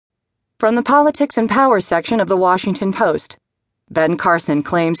From the Politics and Power section of the Washington Post, Ben Carson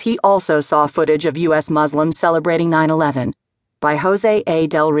claims he also saw footage of U.S. Muslims celebrating 9/11, by Jose A.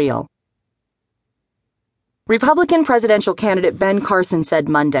 Del Real. Republican presidential candidate Ben Carson said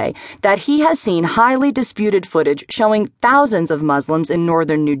Monday that he has seen highly disputed footage showing thousands of Muslims in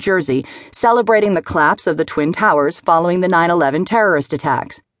northern New Jersey celebrating the collapse of the Twin Towers following the 9/11 terrorist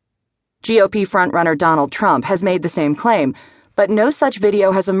attacks. GOP frontrunner Donald Trump has made the same claim, but no such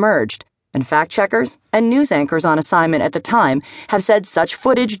video has emerged, and fact-checkers and news anchors on assignment at the time have said such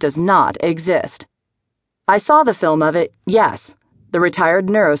footage does not exist. "I saw the film of it, yes," the retired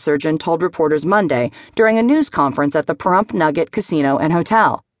neurosurgeon told reporters Monday during a news conference at the Pahrump Nugget Casino and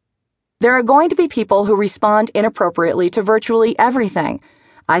Hotel. "There are going to be people who respond inappropriately to virtually everything.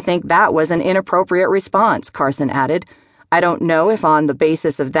 I think that was an inappropriate response," Carson added. "I don't know if on the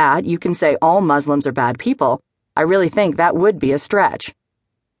basis of that you can say all Muslims are bad people. I really think that would be a stretch."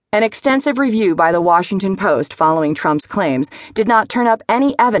 An extensive review by the Washington Post following Trump's claims did not turn up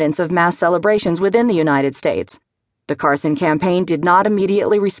any evidence of mass celebrations within the United States. The Carson campaign did not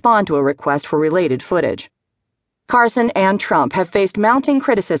immediately respond to a request for related footage. Carson and Trump have faced mounting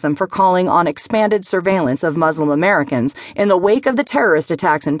criticism for calling on expanded surveillance of Muslim Americans in the wake of the terrorist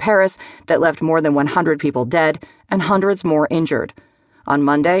attacks in Paris that left more than 100 people dead and hundreds more injured. On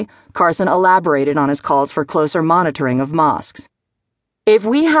Monday, Carson elaborated on his calls for closer monitoring of mosques. "If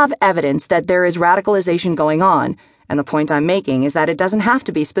we have evidence that there is radicalization going on, and the point I'm making is that it doesn't have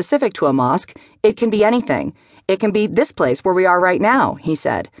to be specific to a mosque, it can be anything. It can be this place where we are right now," he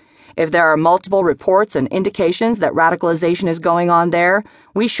said. "If there are multiple reports and indications that radicalization is going on there,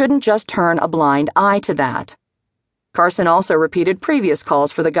 we shouldn't just turn a blind eye to that." Carson also repeated previous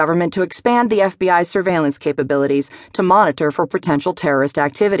calls for the government to expand the FBI's surveillance capabilities to monitor for potential terrorist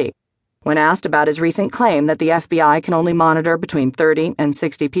activity. When asked about his recent claim that the FBI can only monitor between 30 and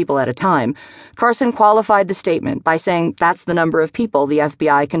 60 people at a time, Carson qualified the statement by saying that's the number of people the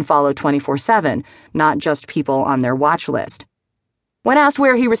FBI can follow 24/7, not just people on their watch list. When asked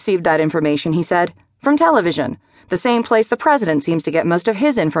where he received that information, he said, "From television, the same place the president seems to get most of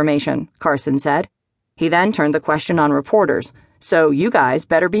his information," Carson said. He then turned the question on reporters, "So you guys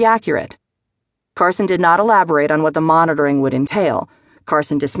better be accurate." Carson did not elaborate on what the monitoring would entail.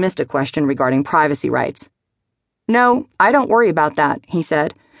 Carson dismissed a question regarding privacy rights. "No, I don't worry about that," he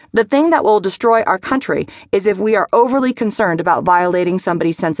said. "The thing that will destroy our country is if we are overly concerned about violating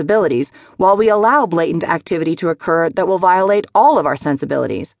somebody's sensibilities while we allow blatant activity to occur that will violate all of our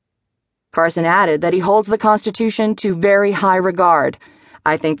sensibilities." Carson added that he holds the Constitution to very high regard.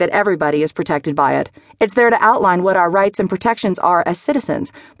 "I think that everybody is protected by it. It's there to outline what our rights and protections are as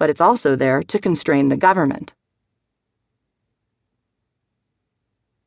citizens, but it's also there to constrain the government."